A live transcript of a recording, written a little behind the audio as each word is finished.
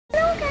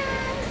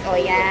O,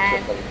 yan.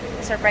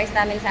 Surprise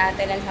namin sa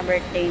ate Lhen sa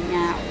birthday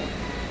niya.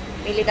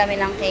 Pili kami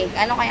ng cake.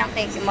 Ano kayang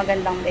cake yung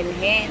magandang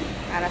bilhin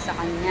para sa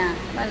kanya?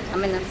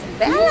 Kami ng si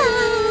Bella!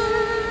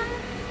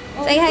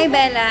 Say hi,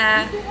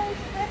 Bella!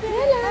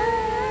 Bella!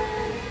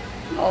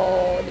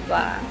 Oh,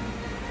 diba?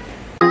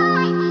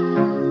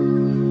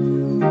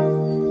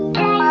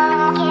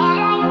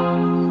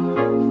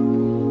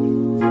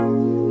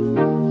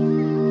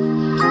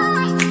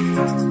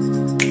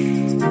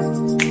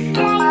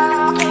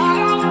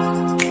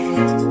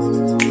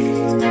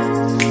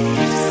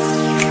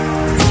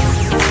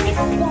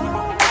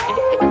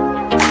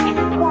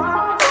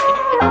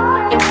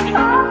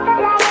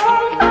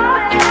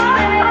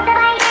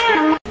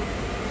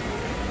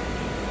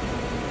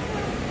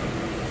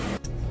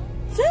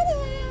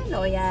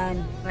 So,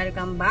 yan.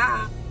 Welcome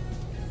back.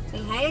 Say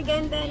hi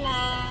again,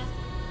 Bella.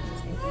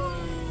 Say hi.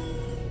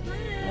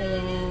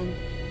 Ayan.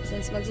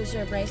 Since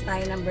magsusurprise tayo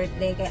ng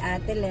birthday kay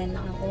Ate Lhen,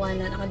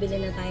 nakabili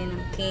na tayo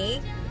ng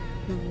cake,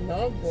 ng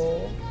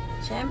logo.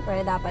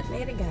 Siyempre, dapat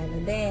may regalo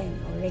din.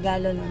 O,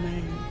 regalo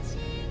naman.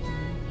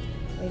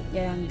 Wait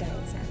yan,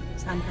 guys.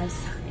 Sample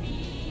sa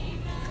akin.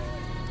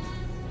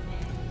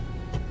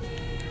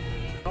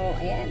 Oh,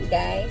 ayan,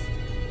 guys.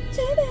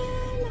 Tada!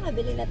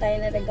 Nakabili na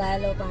tayo ng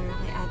regalo para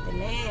kay Ate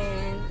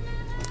Lhen.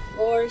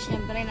 Or,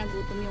 syempre,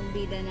 nagutom yung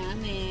bida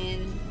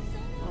namin.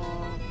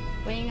 O,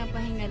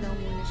 pahinga-pahinga daw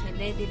muna siya.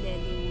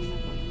 Daddy-daddy muna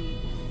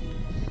pag-hinga.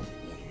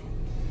 Yan.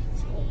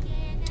 So,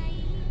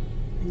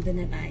 nandun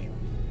na tayo.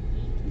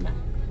 Diba?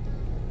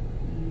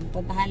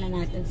 Puntahan na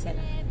natin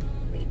sila.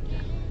 Wait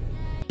lang.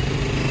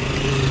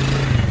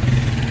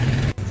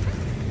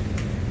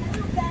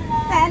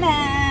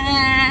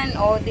 Tadan!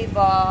 O,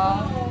 diba?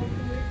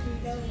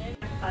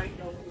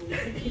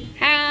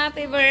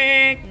 Happy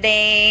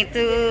birthday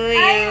to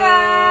you!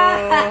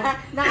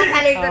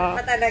 Nakakalikot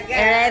pa talaga.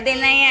 Ready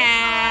na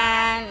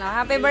yan.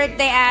 Happy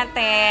birthday,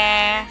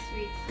 ate.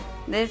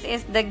 This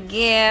is the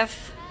gift.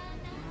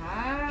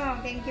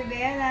 Wow! Thank you,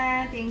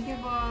 Bella. Thank you,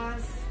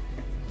 boss.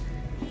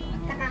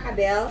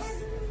 Nakaka-bells.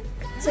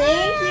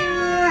 Thank you!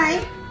 Ay,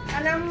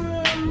 alam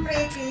mo,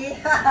 pretty.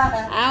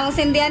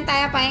 Sindihan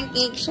tayo pa yung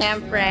cake,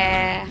 syempre.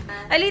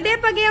 Alide,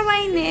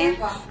 pag-iaway ni.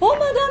 Oh,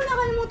 madam,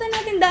 nakalimutan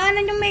natin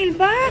daanan yung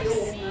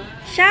mailbox.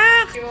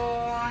 Shucks!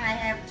 I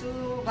have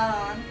 2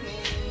 balloon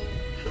cake.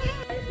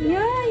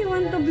 Yeah, you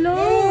want to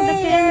blow the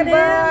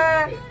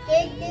candle.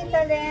 Cake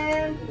Tita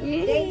Lhen.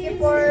 Thank you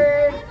for,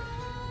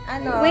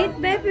 wait,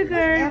 baby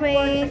girl,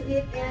 wait.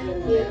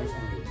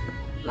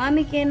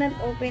 Mommy cannot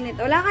open it.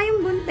 Wala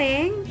kayong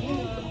gunting?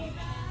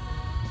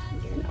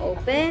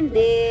 Open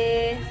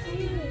this.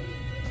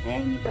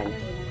 Ayan, hindi pala.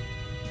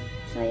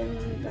 Sayang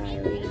naman tayo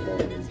rito.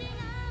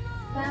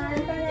 I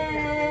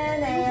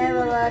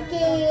have a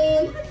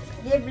cake.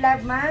 Give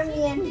love,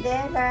 Mommy and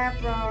Bella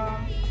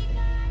from.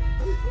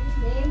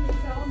 Thank you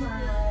so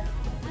much.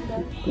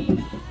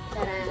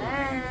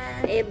 Tararan.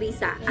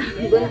 Bisa.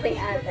 Gunting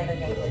ate.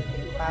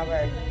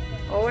 Power.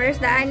 Oh,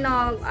 where's the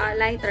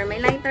lighter?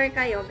 May lighter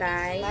kayo,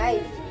 guys.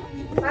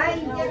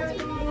 Five.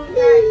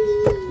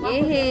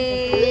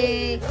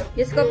 Yehey!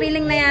 Diyos ko,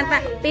 feeling na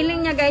yata.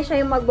 Feeling niya, guys,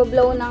 siya yung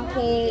magbo-blow ng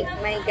cake.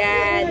 My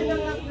God.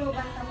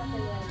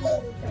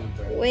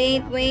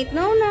 Wait.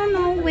 No.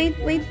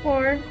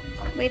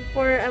 Wait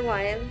for a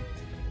while.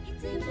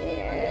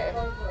 There.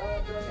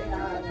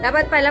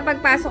 Dapat pala,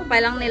 pagpasok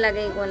pa lang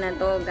nilagay ko na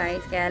to,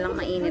 guys. Kaya lang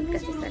mainit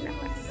kasi sa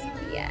labas.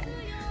 Ayan.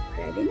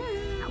 Ready na.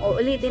 O,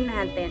 ulitin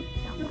natin.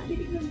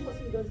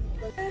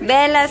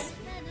 Bella's.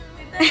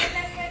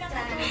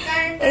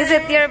 Is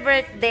it your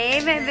birthday,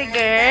 baby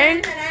girl?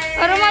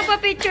 Or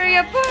magpa-picture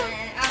ya po?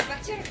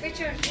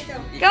 Picture. Dito.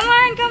 Come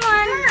on.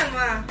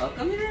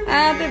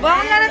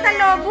 Baka nga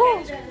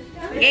lobo.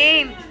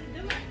 Game.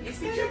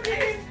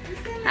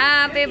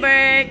 Happy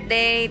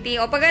birthday,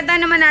 Tio. Paganda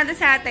naman natin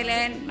sa Ate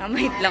Lhen.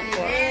 Mamahit lang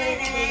po.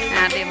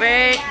 Happy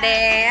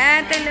birthday,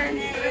 Ate Lhen.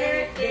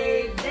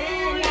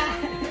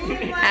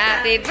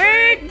 Happy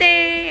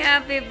birthday.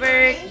 Happy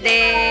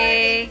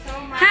birthday.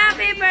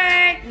 Happy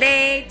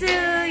birthday to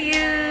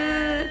you.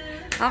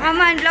 Oh,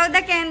 come on. Blow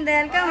the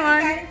candle. Come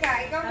on.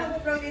 Ikaw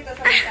mag-blow dito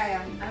sa tayo.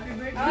 Happy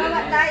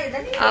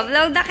birthday. Oh,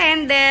 blow the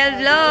candle.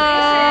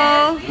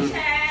 Blow.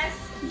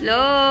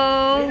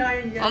 Blow.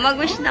 Oh,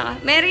 mag-wish na ka.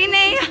 Mary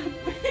na yun.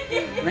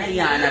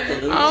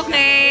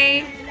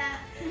 Okay.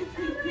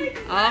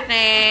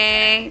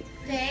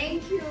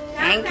 Thank you.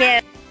 Thank you.